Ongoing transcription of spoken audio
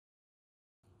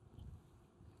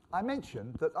I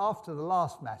mentioned that after the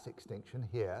last mass extinction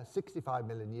here, 65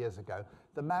 million years ago,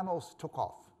 the mammals took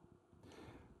off.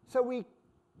 So we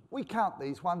count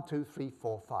these 1, 2, 3,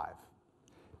 4, 5.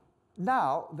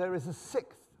 Now there is a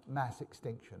sixth mass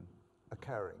extinction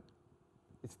occurring.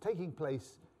 It's taking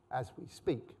place as we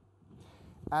speak.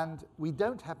 And we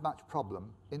don't have much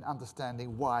problem in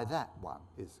understanding why that one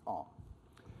is on.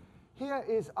 Here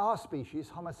is our species,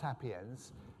 Homo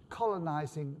sapiens,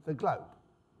 colonizing the globe.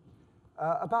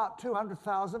 About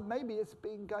 200,000, maybe it's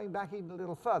been going back even a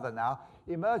little further now,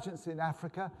 emergence in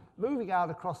Africa, moving out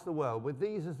across the world with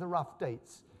these as the rough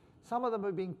dates. Some of them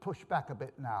are being pushed back a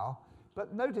bit now,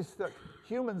 but notice that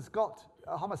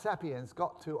Homo sapiens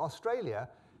got to Australia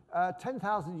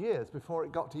 10,000 years before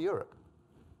it got to Europe.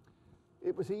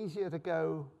 It was easier to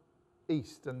go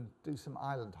east and do some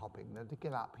island hopping than to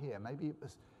get up here. Maybe it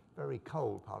was very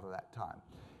cold part of that time.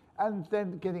 And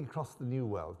then getting across the New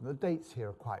World. And the dates here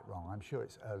are quite wrong. I'm sure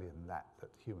it's earlier than that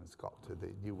humans got to the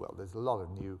New World. There's a lot of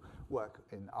new work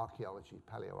in archaeology,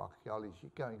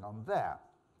 paleoarchaeology going on there.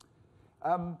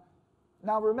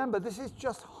 Now remember, this is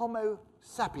just Homo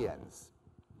sapiens,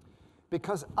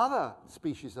 because other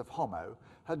species of Homo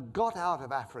had got out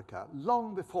of Africa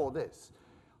long before this.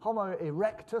 Homo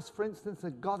erectus, for instance,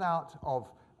 had got out of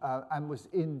and was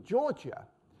in Georgia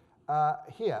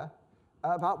here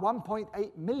about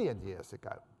 1.8 million years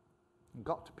ago. And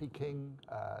got to Peking,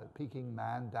 Peking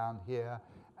man down here,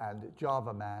 and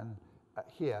Java man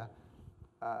here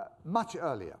much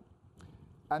earlier.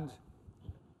 And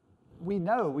we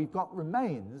know we've got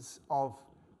remains of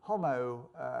Homo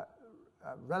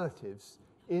relatives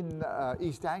in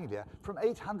East Anglia from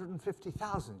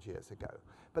 850,000 years ago.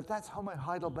 But that's Homo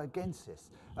heidelbergensis,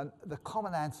 and the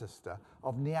common ancestor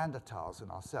of Neanderthals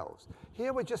and ourselves.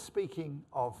 Here we're just speaking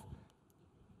of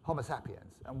Homo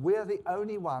sapiens, and we're the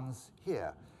only ones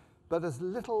here. But as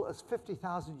little as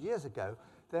 50,000 years ago,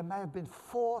 there may have been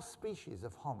 4 species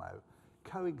of Homo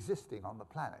coexisting on the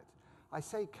planet. I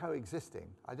say coexisting.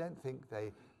 I don't think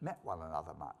they met one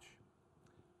another much.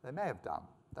 They may have done.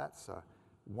 That's a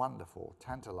wonderful,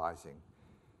 tantalizing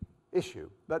issue.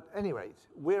 But at any rate,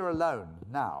 we're alone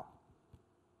now.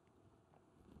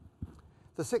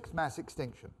 The 6th mass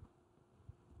extinction.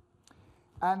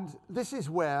 And this is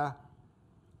where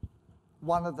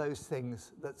one of those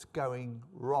things that's going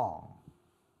wrong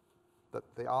that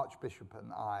the Archbishop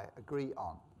and I agree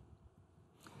on.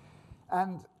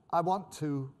 And I want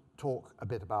to talk a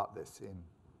bit about this in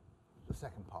the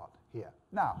second part here.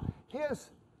 Now, here's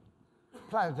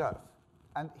planet Earth,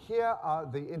 and here are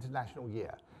the International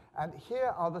Year. And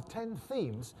here are the 10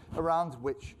 themes around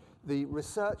which the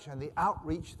research and the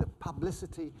outreach, the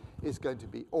publicity is going to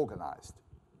be organized.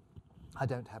 I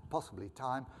don't have possibly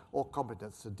time or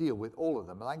competence to deal with all of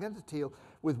them, but I'm going to deal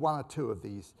with 1 or 2 of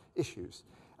these issues.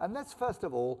 And let's first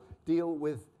of all deal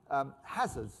with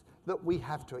hazards that we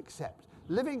have to accept.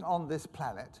 Living on this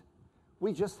planet,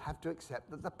 we just have to accept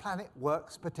that the planet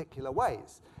works particular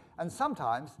ways. And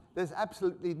sometimes there's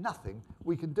absolutely nothing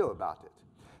we can do about it.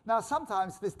 Now,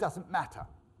 sometimes this doesn't matter.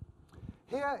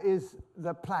 Here is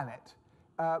the planet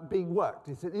being worked.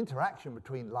 It's an interaction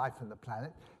between life and the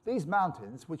planet. These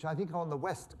mountains, which I think are on the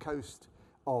west coast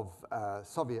of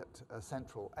Soviet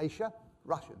Central Asia,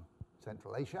 Russian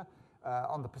Central Asia,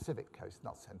 on the Pacific coast,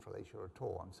 not Central Asia at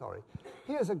all, I'm sorry.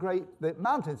 Here's the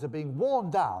mountains are being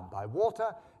worn down by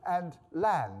water, and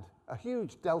land, a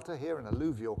huge delta here, an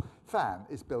alluvial fan,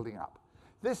 is building up.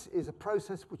 This is a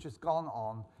process which has gone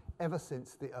on ever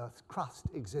since the Earth's crust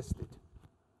existed.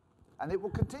 And it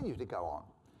will continue to go on.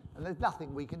 And there's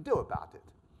nothing we can do about it.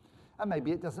 And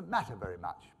maybe it doesn't matter very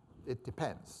much. It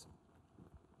depends.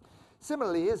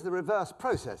 Similarly, here's the reverse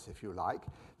process, if you like.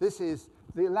 This is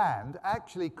the land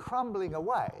actually crumbling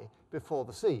away before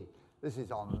the sea. This is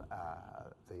on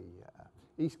the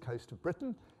east coast of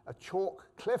Britain, a chalk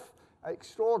cliff,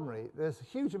 extraordinary. There's a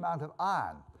huge amount of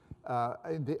iron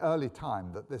in the early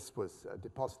time that this was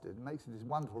deposited. It makes it this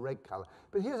wonderful red color.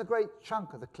 But here's a great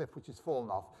chunk of the cliff which has fallen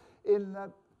off. In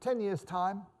 10 years'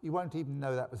 time, you won't even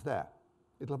know that was there.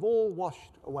 It'll have all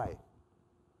washed away.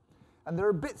 And there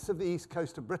are bits of the east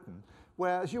coast of Britain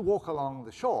where, as you walk along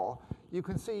the shore, you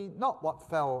can see not what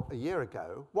fell a year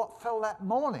ago, what fell that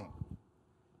morning.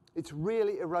 It's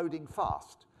really eroding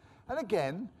fast. And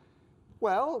again,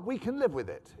 well, we can live with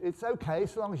it. It's okay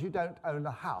so long as you don't own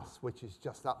a house, which is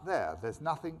just up there. There's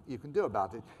nothing you can do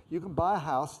about it. You can buy a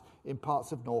house in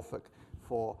parts of Norfolk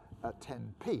for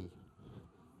 10p,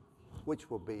 which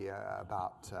will be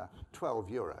about 12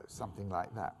 euros, something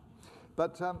like that.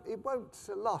 But it won't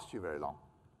last you very long.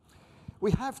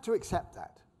 We have to accept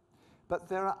that. But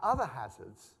there are other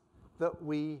hazards that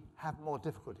we have more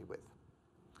difficulty with.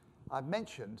 I've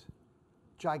mentioned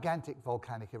gigantic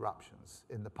volcanic eruptions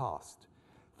in the past.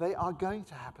 They are going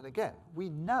to happen again. We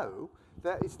know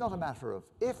that it's not a matter of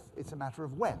if, it's a matter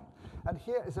of when. And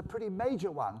here is a pretty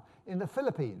major one in the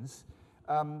Philippines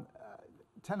 10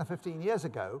 or 15 years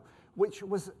ago, which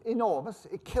was enormous.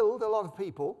 It killed a lot of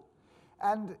people,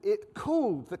 and it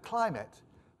cooled the climate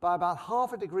by about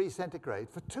 0.5 degrees centigrade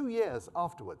for 2 years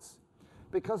afterwards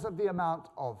because of the amount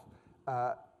of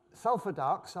sulfur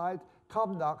dioxide,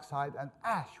 carbon dioxide, and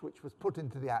ash which was put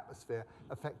into the atmosphere,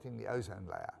 affecting the ozone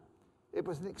layer. It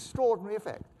was an extraordinary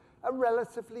effect, a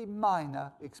relatively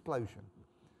minor explosion.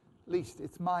 At least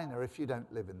it's minor if you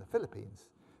don't live in the Philippines,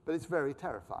 but it's very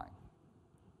terrifying.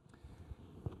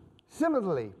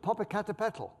 Similarly,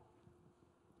 Popocatépetl,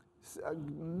 a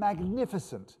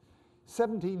magnificent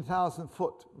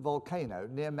 17,000-foot volcano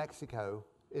near Mexico,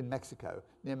 near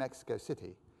Mexico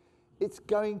City. It's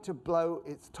going to blow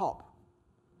its top.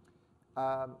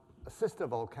 A sister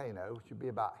volcano, which would be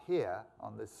about here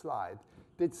on this slide,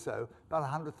 did so about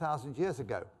 100,000 years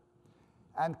ago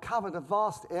and covered a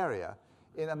vast area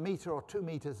in 1 meter or 2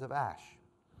 meters of ash.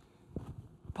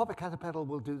 Popocatépetl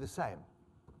will do the same.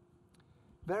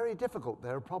 Very difficult.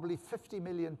 There are probably 50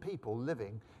 million people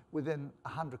living within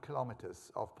 100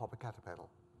 kilometers of Popocatépetl.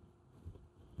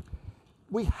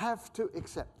 We have to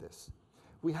accept this.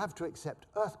 We have to accept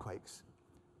earthquakes.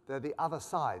 They're the other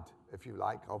side, if you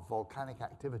like, of volcanic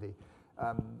activity.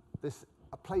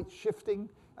 A plate shifting,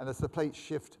 and as the plates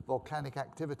shift, volcanic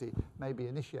activity may be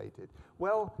initiated.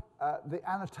 Well, the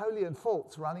Anatolian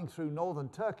faults running through northern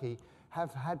Turkey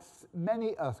have had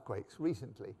many earthquakes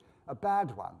recently, a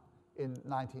bad one in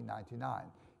 1999.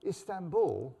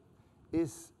 Istanbul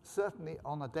is certainly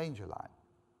on a danger line.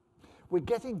 We're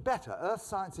getting better. Earth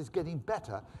science is getting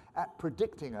better at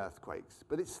predicting earthquakes,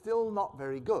 but it's still not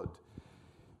very good.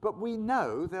 But we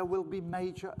know there will be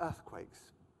major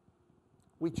earthquakes.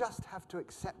 We just have to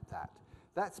accept that.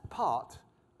 That's part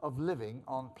of living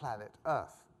on planet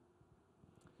Earth.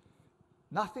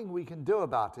 Nothing we can do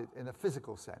about it in a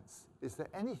physical sense. Is there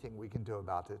anything we can do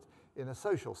about it in a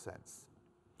social sense?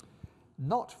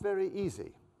 Not very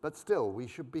easy, but still we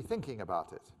should be thinking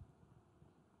about it.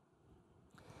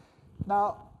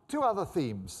 Now, 2 other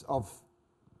themes of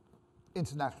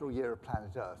International Year of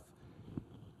Planet Earth.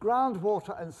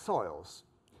 Groundwater and soils.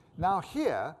 Now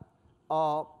here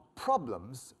are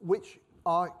problems which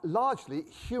are largely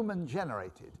human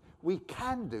generated. We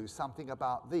can do something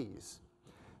about these.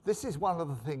 This is one of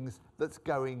the things that's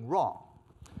going wrong.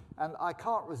 And I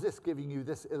can't resist giving you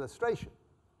this illustration.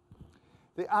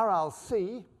 The Aral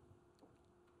Sea,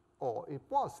 or it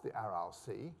was the Aral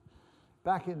Sea,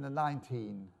 back in the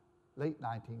late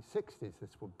 1960s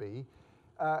this would be,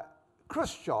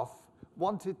 Khrushchev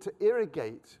wanted to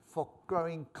irrigate for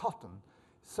growing cotton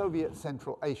Soviet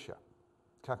Central Asia,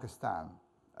 Kyrgyzstan,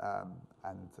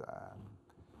 and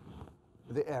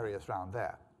the areas around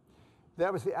there.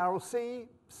 There was the Aral Sea,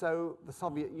 so the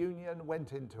Soviet Union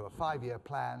went into a 5-year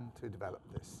plan to develop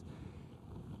this.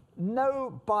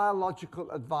 No biological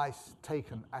advice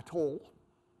taken at all.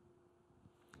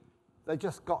 They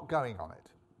just got going on it.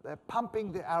 They're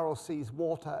pumping the Aral Sea's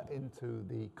water into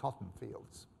the cotton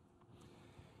fields.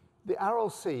 The Aral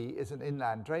Sea is an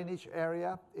inland drainage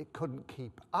area. It couldn't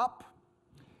keep up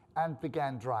and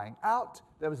began drying out.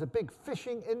 There was a big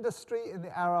fishing industry in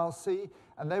the Aral Sea,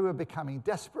 and they were becoming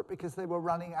desperate because they were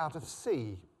running out of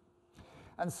sea.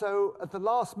 And so at the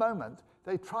last moment,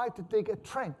 they tried to dig a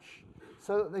trench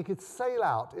so that they could sail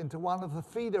out into one of the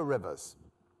feeder rivers,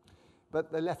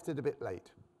 but they left it a bit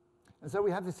late. And so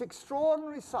we have this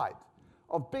extraordinary sight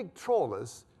of big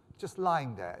trawlers just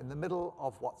lying there in the middle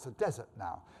of what's a desert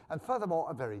now. And furthermore,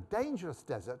 a very dangerous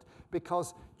desert,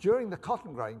 because during the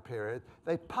cotton growing period,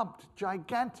 they pumped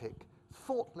gigantic,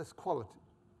 thoughtless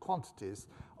quantities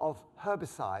of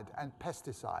herbicide and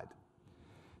pesticide.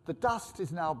 The dust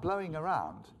is now blowing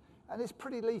around, and it's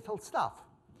pretty lethal stuff.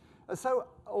 And so,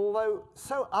 although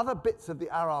other bits of the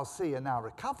Aral Sea are now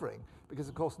recovering, because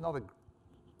of course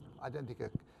I don't think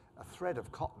a thread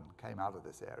of cotton came out of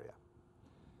this area.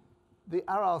 The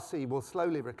Aral Sea will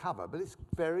slowly recover, but it's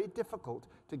very difficult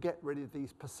to get rid of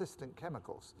these persistent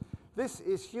chemicals. This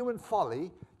is human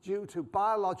folly due to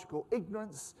biological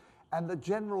ignorance and the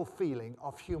general feeling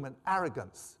of human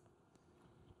arrogance.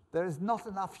 There is not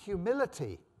enough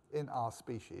humility in our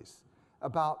species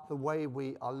about the way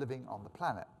we are living on the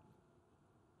planet.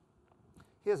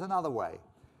 Here's another way.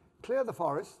 Clear the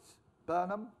forests, burn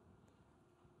them,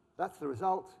 that's the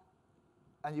result,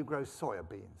 and you grow soya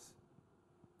beans.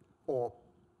 Or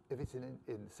if it's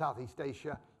in Southeast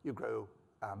Asia, you grow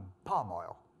palm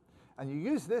oil. And you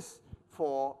use this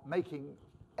for making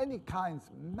any kinds,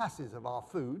 masses of our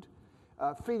food,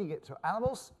 feeding it to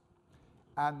animals,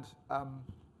 and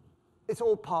it's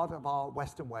all part of our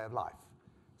Western way of life.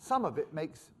 Some of it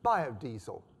makes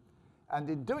biodiesel, and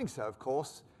in doing so, of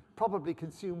course, probably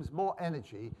consumes more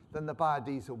energy than the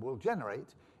biodiesel will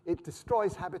generate. It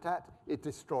destroys habitat, it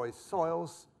destroys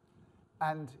soils,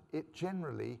 and it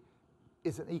generally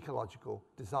is an ecological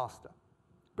disaster.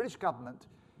 British government,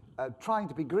 trying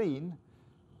to be green,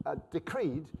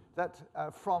 decreed that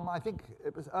from, I think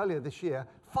it was earlier this year,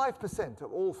 5%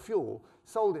 of all fuel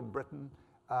sold in Britain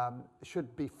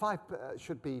should be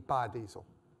biodiesel,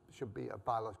 should be of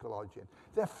biological origin.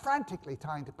 They're frantically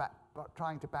trying to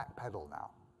backpedal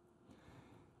now.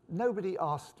 Nobody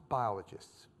asked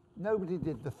biologists. Nobody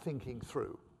did the thinking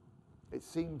through. It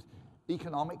seemed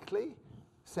economically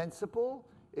sensible.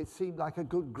 It seemed like a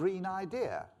good green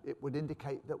idea. It would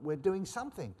indicate that we're doing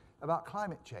something about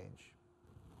climate change.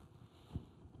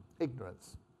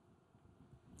 Ignorance.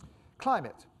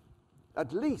 Climate.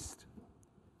 At least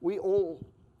we all,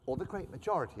 or the great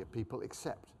majority of people,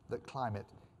 accept that climate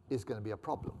is going to be a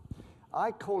problem.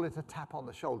 I call it a tap on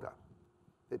the shoulder.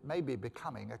 It may be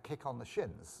becoming a kick on the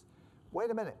shins.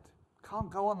 Wait a minute, can't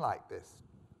go on like this.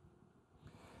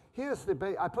 Here's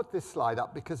the, I put this slide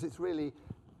up because it's really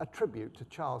a tribute to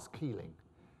Charles Keeling,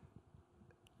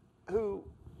 who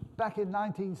back in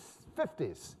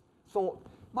 1950s thought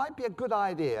might be a good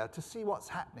idea to see what's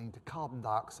happening to carbon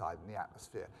dioxide in the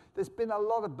atmosphere. There's been a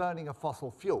lot of burning of fossil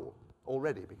fuel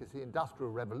already because the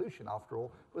Industrial Revolution, after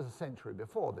all, was a century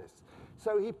before this.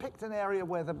 So he picked an area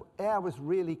where the air was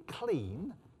really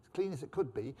clean, as clean as it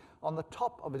could be, on the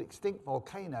top of an extinct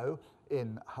volcano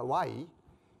in Hawaii,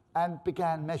 and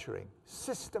began measuring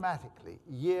systematically,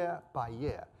 year by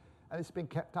year. And it's been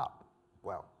kept up.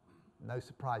 Well, no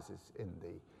surprises in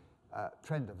the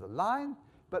trend of the line.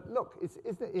 But look,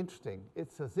 isn't it interesting?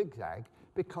 It's a zigzag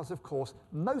because, of course,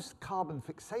 most carbon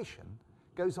fixation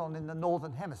goes on in the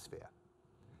northern hemisphere.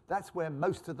 That's where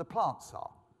most of the plants are.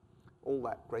 All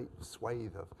that great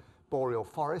swathe of boreal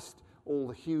forest, all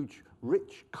the huge,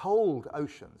 rich, cold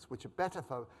oceans, which are better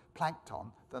for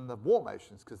plankton than the warm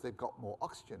oceans because they've got more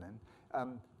oxygen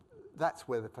in. That's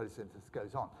where the photosynthesis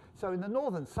goes on. So in the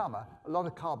northern summer, a lot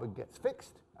of carbon gets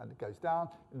fixed and it goes down.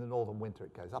 In the northern winter,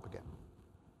 it goes up again.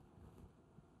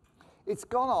 It's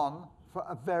gone on for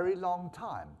a very long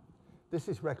time. This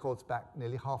is records back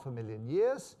nearly 500,000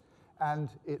 years, and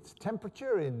it's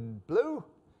temperature in blue,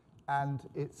 and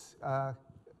it's, I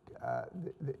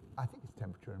think it's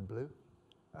temperature in blue.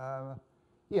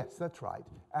 Yes, that's right.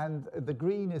 And the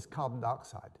green is carbon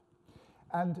dioxide.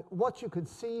 And what you can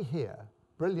see here,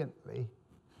 brilliantly,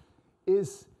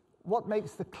 is what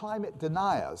makes the climate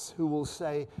deniers who will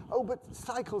say, oh, but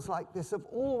cycles like this have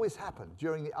always happened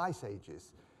during the ice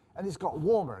ages, and it's got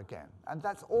warmer again. And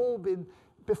that's all been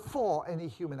before any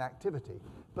human activity.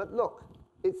 But look,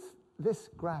 it's this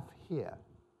graph here.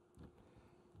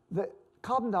 The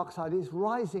carbon dioxide is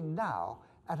rising now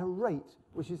at a rate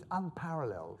which is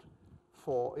unparalleled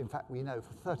for, in fact, we know,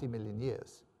 for 30 million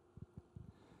years.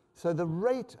 So the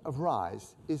rate of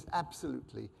rise is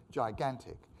absolutely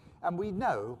gigantic. And we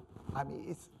know, I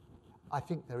mean, I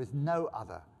think there is no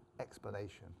other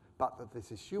explanation but that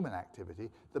this is human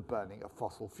activity, the burning of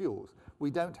fossil fuels.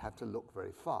 We don't have to look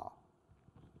very far.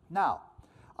 Now,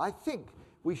 I think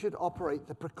we should operate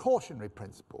the precautionary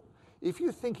principle. If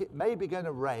you think it may be going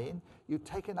to rain, you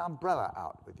take an umbrella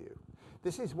out with you.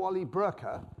 This is Wally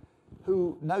Burker,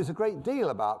 who knows a great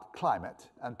deal about climate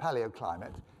and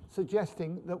paleoclimate,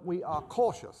 suggesting that we are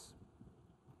cautious.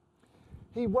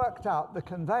 He worked out the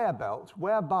conveyor belt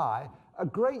whereby a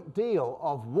great deal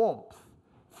of warmth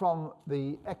from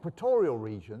the equatorial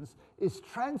regions is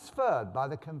transferred by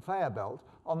the conveyor belt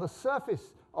on the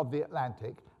surface of the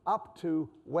Atlantic up to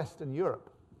Western Europe.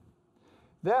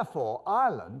 Therefore,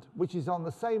 Ireland, which is on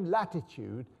the same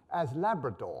latitude as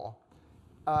Labrador,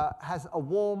 has a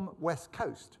warm west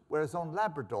coast, whereas on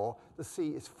Labrador, the sea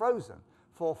is frozen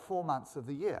for 4 months of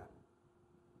the year.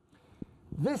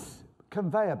 This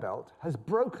conveyor belt has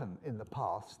broken in the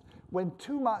past when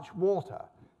too much water,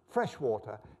 fresh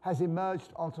water, has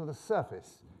emerged onto the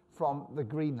surface from the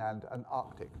Greenland and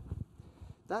Arctic.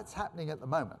 That's happening at the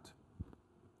moment.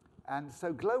 And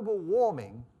so global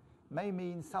warming may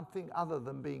mean something other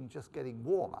than being just getting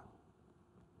warmer.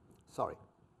 Sorry.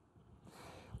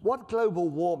 What global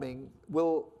warming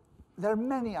will, there are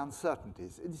many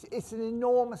uncertainties. It's an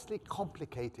enormously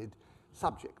complicated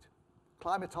subject.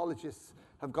 Climatologists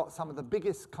have got some of the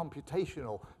biggest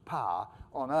computational power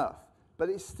on Earth, but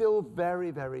it's still very,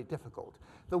 very difficult.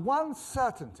 The one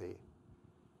certainty,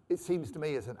 it seems to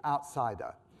me as an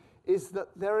outsider, is that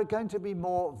there are going to be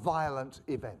more violent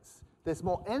events. There's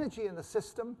more energy in the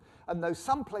system, and though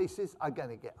some places are going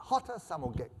to get hotter, some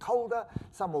will get colder,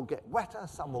 some will get wetter,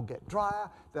 some will get drier,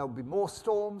 there'll be more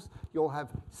storms. You'll have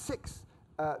 6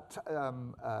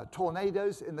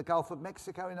 tornadoes in the Gulf of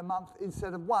Mexico in a month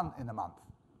instead of 1 in a month.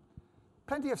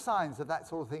 Plenty of signs of that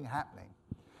sort of thing happening.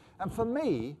 And for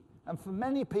me, and for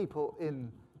many people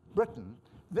in Britain,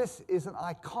 this is an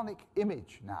iconic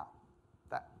image now.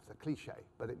 That's a cliche,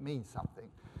 but it means something.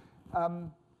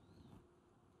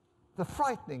 The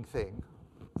frightening thing,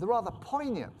 the rather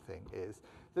poignant thing is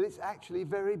that it's actually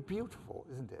very beautiful,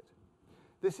 isn't it?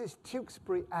 This is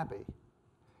Tewkesbury Abbey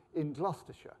in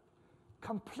Gloucestershire,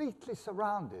 completely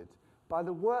surrounded by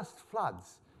the worst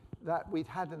floods that we'd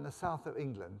had in the south of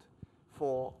England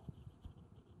for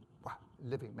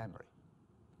living memory.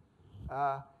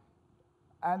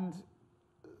 And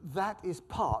that is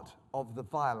part of the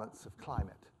violence of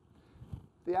climate.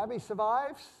 The Abbey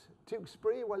survives.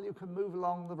 Tewkesbury, well, you can move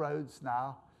along the roads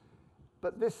now.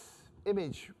 But this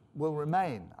image will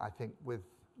remain, I think, with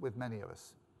many of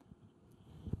us.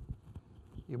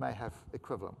 You may have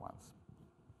equivalent ones.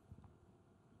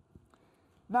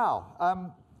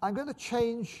 Now, I'm going to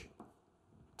change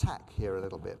tack here a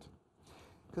little bit,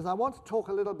 because I want to talk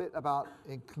a little bit about,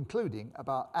 in concluding,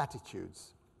 about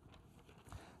attitudes.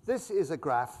 This is a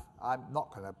graph.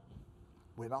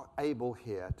 We're not able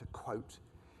here to quote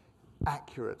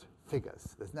accurate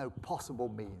figures. There's no possible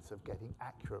means of getting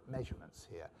accurate measurements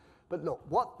here. But look,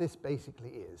 what this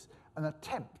basically is, an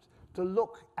attempt to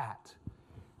look at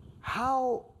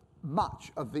how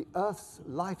much of the Earth's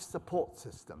life support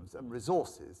systems and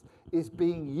resources is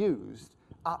being used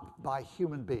up by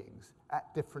human beings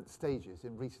at different stages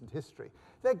in recent history.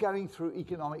 They're going through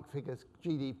economic figures,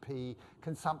 GDP,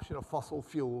 consumption of fossil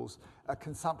fuels,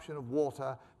 consumption of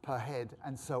water per head,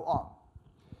 and so on.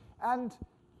 And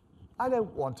I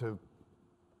don't want to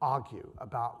argue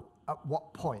about at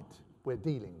what point we're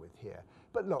dealing with here.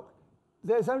 But look,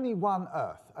 there's only one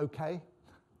Earth, okay?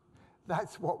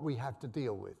 That's what we have to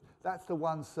deal with. That's the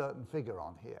one certain figure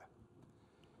on here.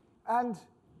 And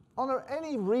on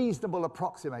any reasonable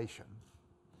approximation,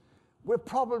 we're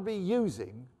probably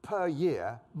using per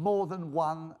year more than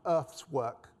one Earth's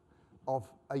work of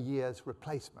a year's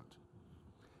replacement.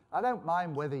 I don't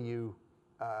mind whether you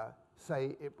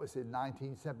say it was in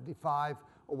 1975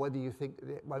 or whether you think that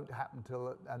it won't happen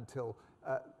until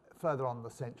further on in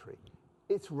the century.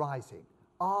 It's rising.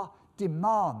 Our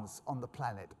demands on the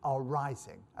planet are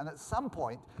rising. And at some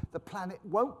point, the planet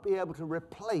won't be able to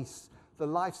replace the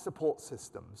life support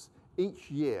systems each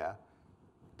year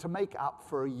to make up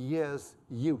for a year's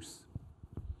use.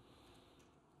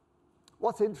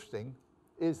 What's interesting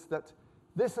is that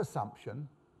this assumption,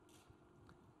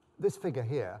 this figure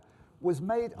here, was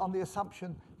made on the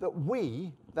assumption that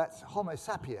we, that's Homo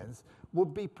sapiens,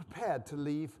 would be prepared to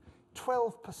leave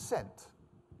 12%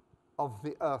 of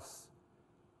the Earth's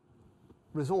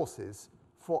resources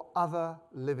for other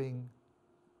living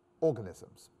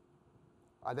organisms.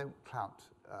 I don't count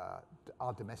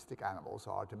our domestic animals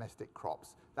or our domestic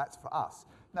crops. That's for us.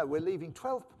 No, we're leaving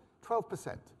 12%,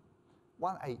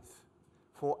 1/8,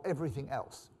 for everything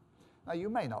else. Now, you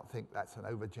may not think that's an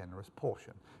over-generous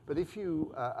portion, but if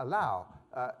you allow,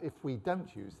 if we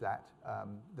don't use that,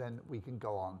 then we can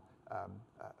go on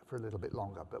for a little bit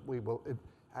longer, but we will,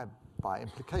 by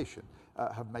implication,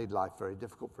 have made life very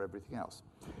difficult for everything else.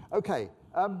 Okay,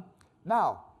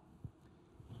 now,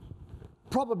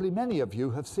 probably many of you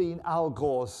have seen Al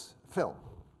Gore's film.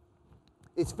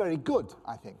 It's very good,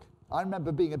 I think. I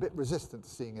remember being a bit resistant to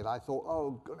seeing it. I thought,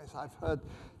 oh, goodness, I've heard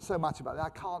so much about it. I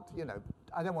can't,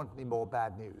 I don't want any more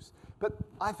bad news. But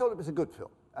I thought it was a good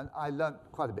film, and I learned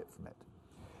quite a bit from it.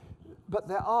 But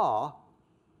there are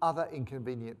other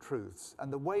inconvenient truths,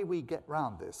 and the way we get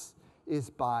round this is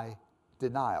by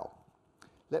denial.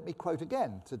 Let me quote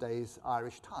again today's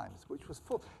Irish Times, which was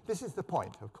full. This is the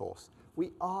point, of course.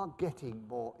 We are getting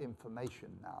more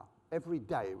information now. Every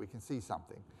day we can see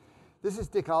something. This is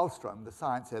Dick Ahlstrom, the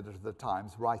science editor of the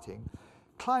Times, writing,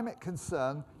 "Climate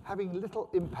concern having little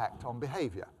impact on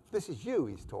behavior." This is you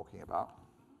he's talking about.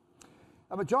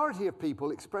 "A majority of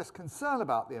people express concern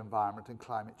about the environment and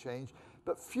climate change,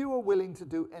 but few are willing to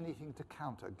do anything to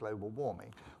counter global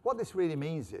warming." What this really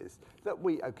means is that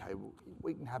we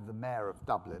can have the mayor of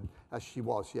Dublin, as she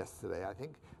was yesterday, I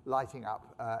think, lighting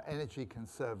up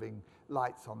energy-conserving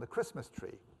lights on the Christmas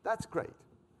tree. That's great.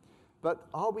 But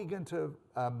are we going to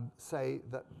say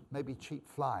that maybe cheap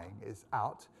flying is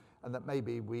out and that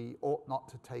maybe we ought not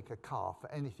to take a car for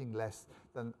anything less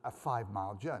than a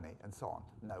 5-mile journey and so on?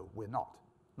 No, we're not.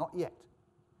 Not yet.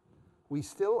 We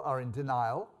still are in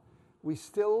denial. We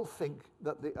still think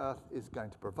that the Earth is going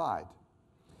to provide.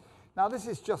 Now, this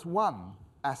is just one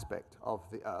aspect of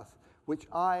the Earth, which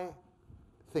I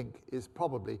think is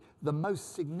probably the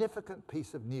most significant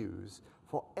piece of news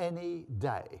for any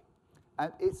day.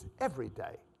 And it's every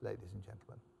day, ladies and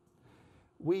gentlemen.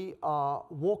 We are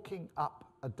walking up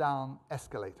a down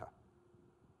escalator.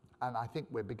 And I think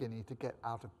we're beginning to get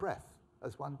out of breath,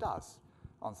 as one does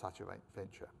on such a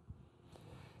venture.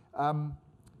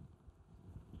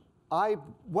 I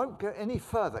won't go any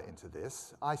further into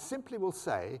this. I simply will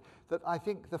say that I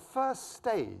think the first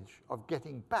stage of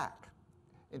getting back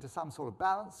into some sort of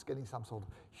balance, getting some sort of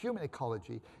human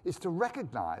ecology, is to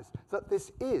recognize that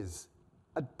this is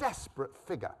a desperate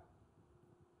figure.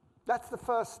 That's the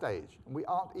first stage, and we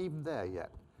aren't even there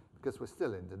yet, because we're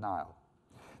still in denial.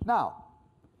 Now,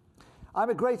 I'm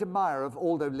a great admirer of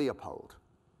Aldo Leopold,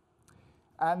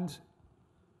 and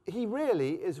he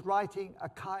really is writing a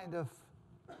kind of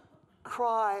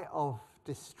cry of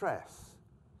distress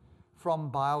from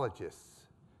biologists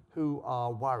who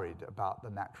are worried about the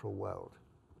natural world.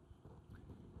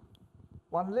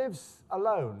 One lives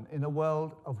alone in a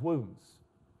world of wounds.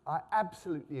 I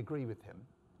absolutely agree with him.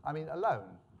 I mean, alone.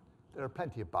 There are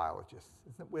plenty of biologists.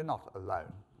 We're not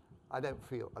alone. I don't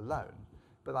feel alone,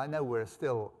 but I know we're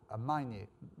still a minute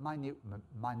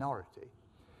minority.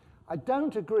 I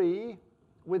don't agree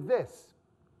with this.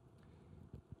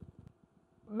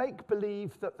 Make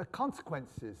believe that the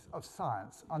consequences of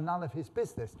science are none of his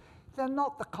business. They're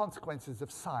not the consequences of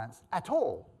science at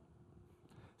all.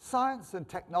 Science and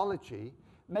technology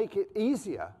make it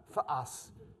easier for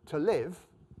us to live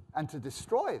and to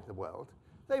destroy the world.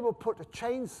 They will put a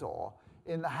chainsaw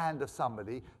in the hand of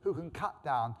somebody who can cut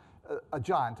down a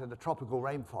giant in a tropical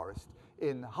rainforest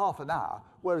in half an hour,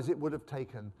 whereas it would have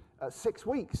taken 6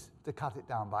 weeks to cut it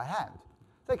down by hand.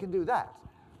 They can do that.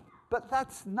 But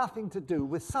that's nothing to do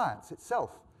with science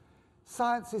itself.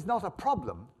 Science is not a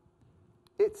problem.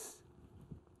 It's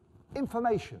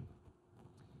information,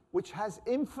 which has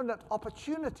infinite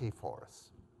opportunity for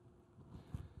us.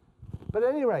 But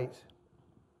at any rate,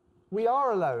 we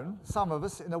are alone, some of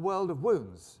us, in a world of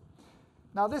wounds.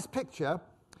 Now, this picture,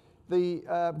 the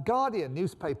Guardian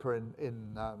newspaper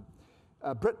in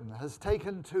Britain has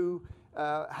taken to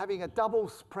having a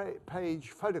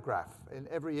double-page photograph in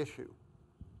every issue.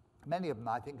 Many of them,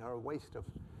 I think, are a waste of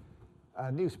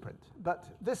newsprint. But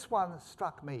this one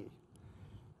struck me.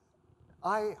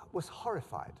 I was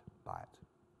horrified by it.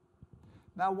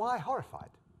 Now, why horrified?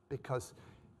 Because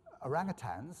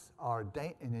orangutans are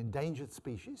an endangered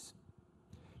species.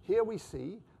 Here we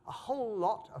see a whole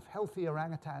lot of healthy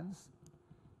orangutans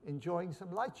enjoying some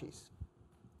lychees.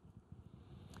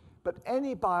 But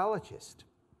any biologist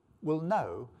will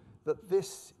know that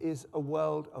this is a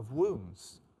world of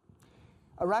wounds.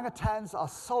 Orangutans are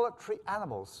solitary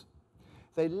animals.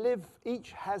 They live,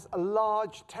 each has a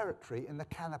large territory in the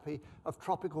canopy of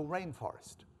tropical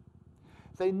rainforest.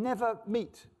 They never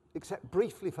meet except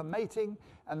briefly for mating,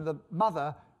 and the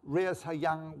mother rears her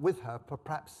young with her for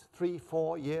perhaps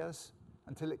 3-4 years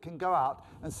until it can go out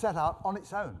and set out on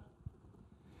its own.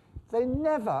 They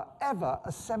never, ever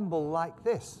assemble like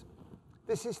this.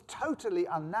 This is totally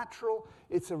unnatural.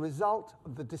 It's a result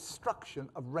of the destruction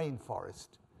of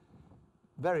rainforest,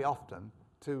 very often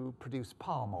to produce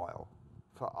palm oil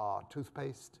for our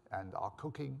toothpaste and our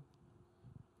cooking,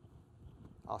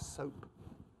 our soap,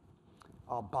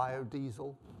 our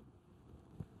biodiesel.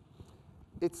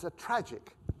 It's a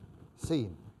tragic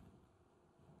scene.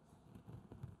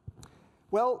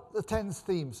 Well, the 10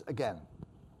 themes again.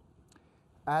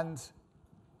 And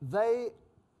they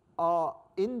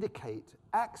indicate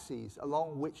axes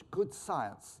along which good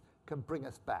science can bring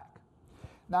us back.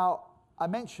 Now, I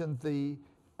mentioned the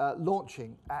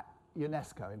launching at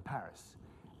UNESCO in Paris.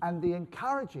 And the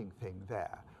encouraging thing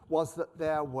there was that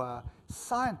there were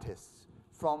scientists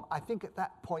from, I think at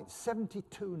that point,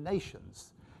 72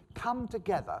 nations come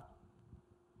together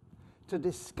to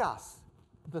discuss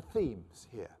the themes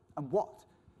here and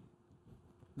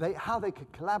how they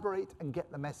could collaborate and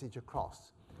get the message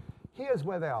across. Here's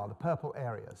where they are, the purple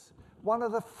areas. One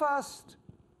of the first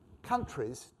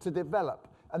countries to develop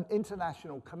an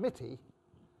international committee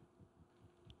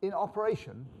in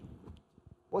operation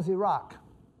was Iraq.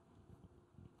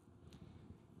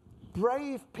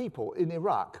 Brave people in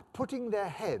Iraq putting their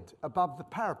head above the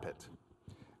parapet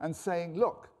and saying,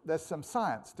 look, there's some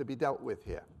science to be dealt with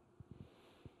here.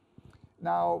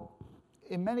 Now,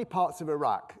 in many parts of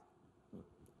Iraq,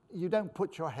 you don't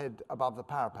put your head above the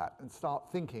parapet and start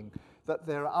thinking that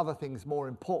there are other things more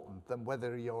important than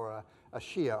whether you're a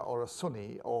Shia or a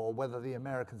Sunni or whether the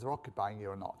Americans are occupying you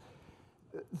or not.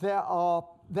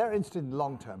 They're interested in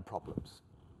long-term problems.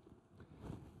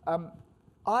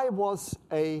 I was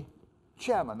a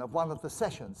chairman of one of the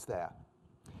sessions there.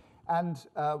 And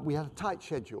we had a tight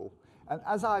schedule. And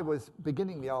as I was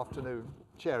beginning the afternoon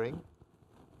chairing,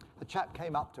 a chap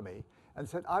came up to me and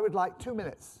said, I would like 2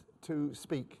 minutes to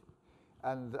speak,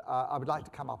 and I would like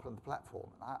to come up on the platform.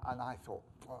 And I thought,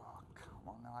 oh, come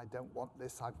on, no, I don't want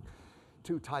this. I've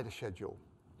too tight a schedule.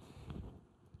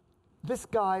 This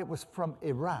guy was from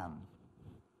Iran,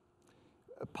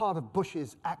 a part of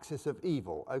Bush's axis of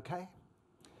evil, okay?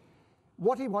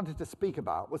 What he wanted to speak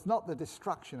about was not the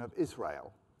destruction of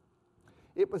Israel.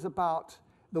 It was about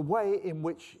the way in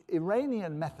which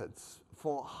Iranian methods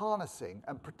for harnessing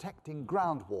and protecting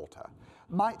groundwater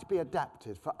might be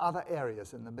adapted for other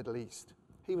areas in the Middle East.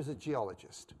 He was a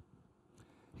geologist.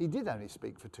 He did only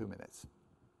speak for 2 minutes.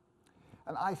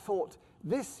 And I thought,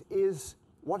 this is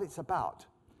what it's about.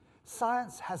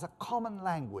 Science has a common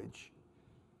language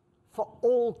for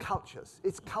all cultures.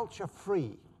 It's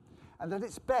culture-free. And at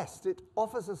its best, it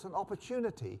offers us an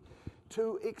opportunity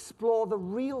to explore the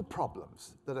real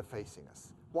problems that are facing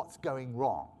us, what's going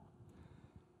wrong,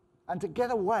 and to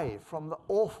get away from the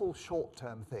awful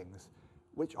short-term things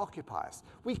which occupy us.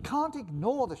 We can't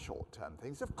ignore the short-term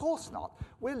things, of course not.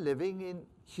 We're living in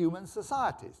human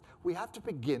societies. We have to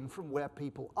begin from where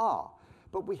people are,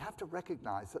 but we have to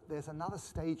recognize that there's another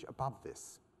stage above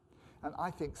this. And I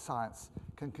think science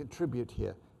can contribute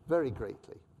here very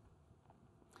greatly.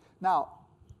 Now,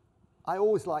 I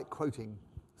always like quoting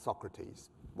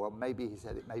Socrates. Well, maybe he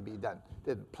said it, maybe he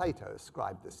didn't. Plato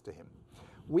ascribed this to him.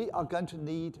 We are going to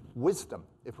need wisdom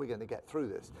if we're going to get through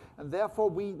this. And therefore,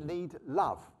 we need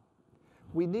love.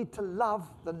 We need to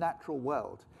love the natural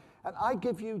world. And I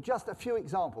give you just a few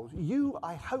examples. You,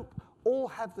 I hope, all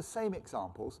have the same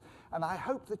examples. And I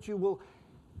hope that you will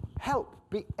help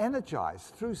be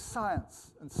energized through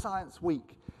science and Science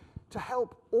Week to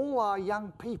help all our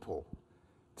young people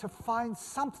to find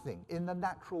something in the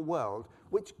natural world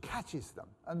which catches them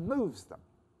and moves them.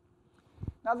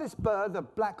 Now this bird, the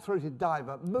black-throated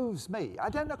diver, moves me. I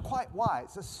don't know quite why.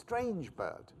 It's a strange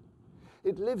bird.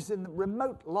 It lives in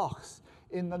remote lochs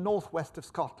in the northwest of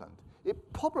Scotland.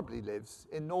 It probably lives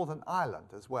in Northern Ireland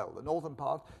as well, the northern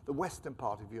part, the western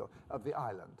part of the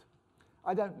island.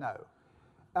 I don't know.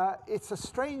 It's a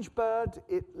strange bird.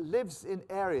 It lives in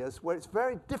areas where it's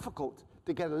very difficult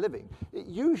to get a living. It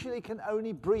usually can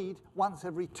only breed once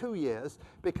every 2 years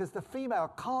because the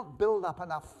female can't build up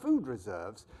enough food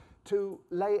reserves to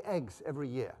lay eggs every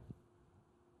year.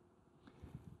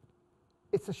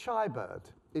 It's a shy bird.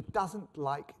 It doesn't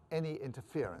like any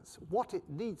interference. What it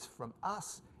needs from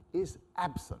us is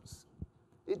absence.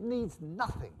 It needs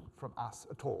nothing from us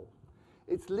at all.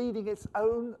 It's leading its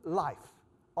own life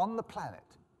on the planet.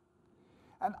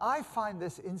 And I find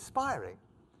this inspiring.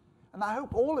 And I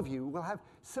hope all of you will have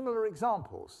similar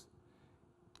examples.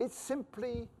 It's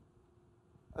simply,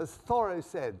 as Thoreau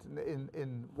said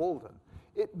in Walden,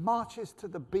 it marches to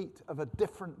the beat of a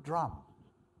different drum.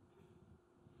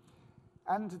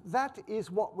 And that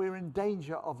is what we're in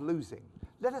danger of losing.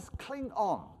 Let us cling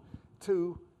on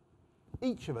to,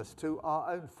 each of us, to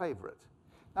our own favorite.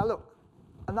 Now look,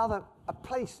 a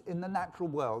place in the natural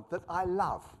world that I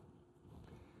love.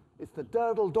 It's the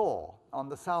Durdle Door on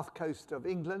the south coast of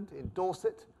England in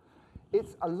Dorset.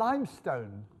 It's a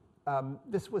limestone.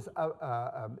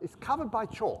 It's covered by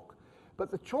chalk,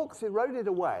 but the chalk's eroded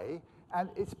away and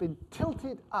it's been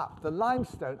tilted up, the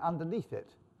limestone underneath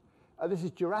it. This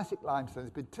is Jurassic limestone.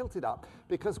 It's been tilted up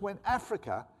because when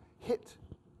Africa hit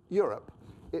Europe,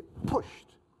 it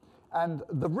pushed and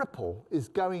the ripple is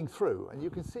going through. And you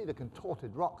can see the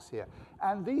contorted rocks here.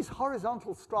 And these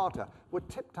horizontal strata were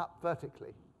tipped up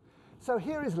vertically. So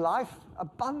here is life,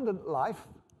 abundant life,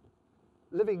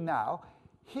 living now.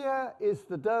 Here is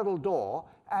the Durdle Door,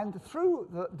 and through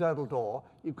the Durdle Door,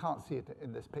 you can't see it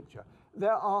in this picture,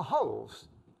 there are holes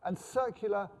and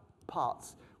circular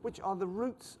parts, which are the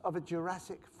roots of a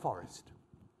Jurassic forest,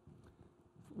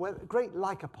 where great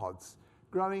lycopods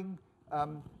growing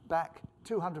back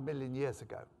 200 million years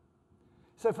ago.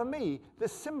 So for me,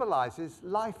 this symbolizes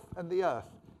life and the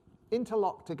earth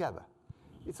interlocked together.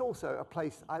 It's also a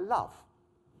place I love.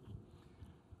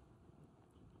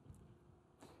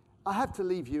 I have to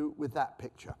leave you with that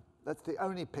picture. That's the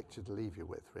only picture to leave you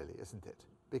with, really, isn't it?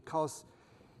 Because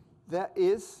there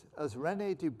is, as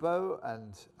René Dubos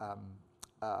and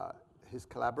his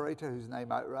collaborator, whose name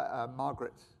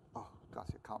Margaret, oh gosh,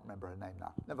 I can't remember her name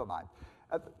now, never mind.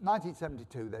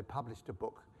 1972, they published a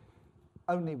book,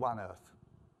 Only One Earth.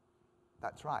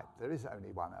 That's right, there is only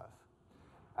one Earth.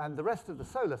 And the rest of the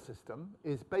solar system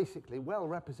is basically well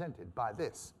represented by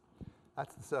this.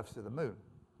 That's the surface of the moon.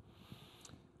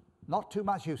 Not too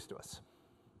much use to us.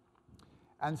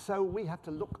 And so we have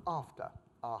to look after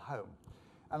our home.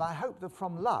 And I hope that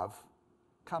from love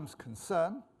comes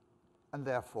concern, and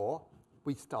therefore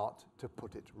we start to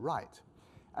put it right.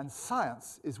 And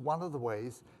science is one of the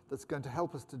ways that's going to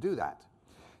help us to do that.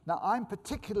 Now, I'm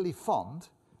particularly fond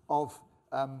of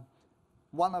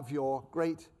one of your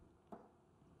great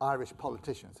Irish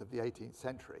politicians of the 18th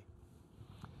century.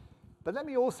 But let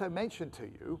me also mention to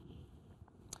you,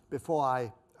 before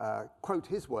I quote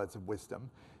his words of wisdom,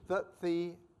 that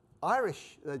the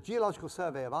Geological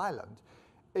Survey of Ireland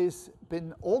has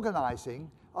been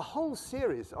organising a whole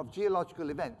series of geological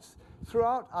events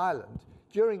throughout Ireland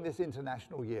during this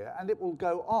international year, and it will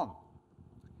go on.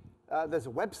 There's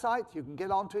a website you can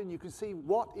get onto, and you can see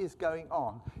what is going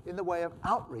on in the way of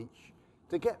outreach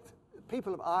to get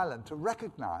people of Ireland to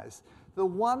recognise the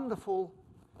wonderful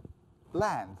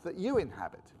land that you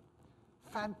inhabit.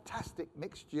 Fantastic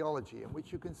mixed geology in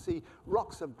which you can see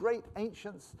rocks of great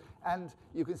ancients, and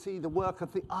you can see the work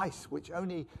of the ice which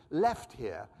only left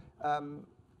here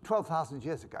 12,000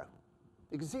 years ago.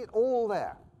 You can see it all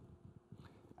there.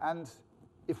 And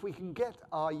if we can get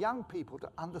our young people to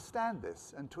understand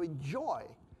this and to enjoy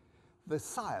the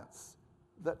science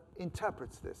that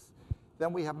interprets this,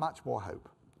 then we have much more hope.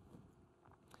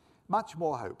 Much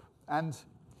more hope. And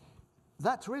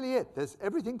that's really it. There's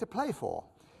everything to play for.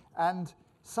 And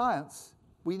science,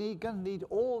 going to need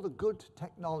all the good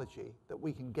technology that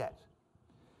we can get.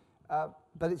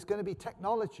 But it's going to be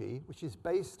technology which is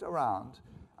based around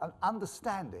an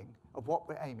understanding of what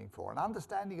we're aiming for, an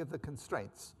understanding of the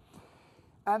constraints.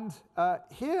 And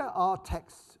here are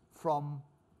texts from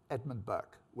Edmund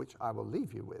Burke, which I will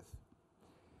leave you with.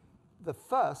 The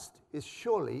first is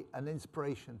surely an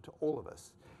inspiration to all of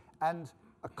us, and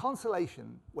a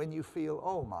consolation when you feel,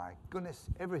 oh my goodness,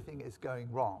 everything is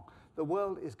going wrong. The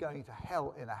world is going to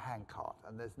hell in a handcart,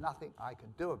 and there's nothing I can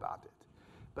do about it.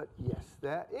 But yes,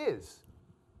 there is.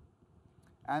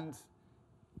 And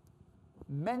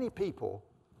many people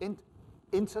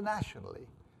internationally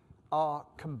are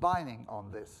combining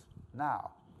on this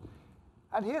now.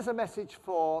 And here's a message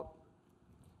for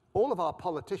all of our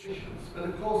politicians. But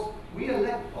of course, we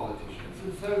elect politicians,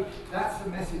 and so that's a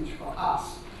message for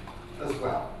us as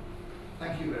well.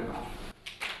 Thank you very much.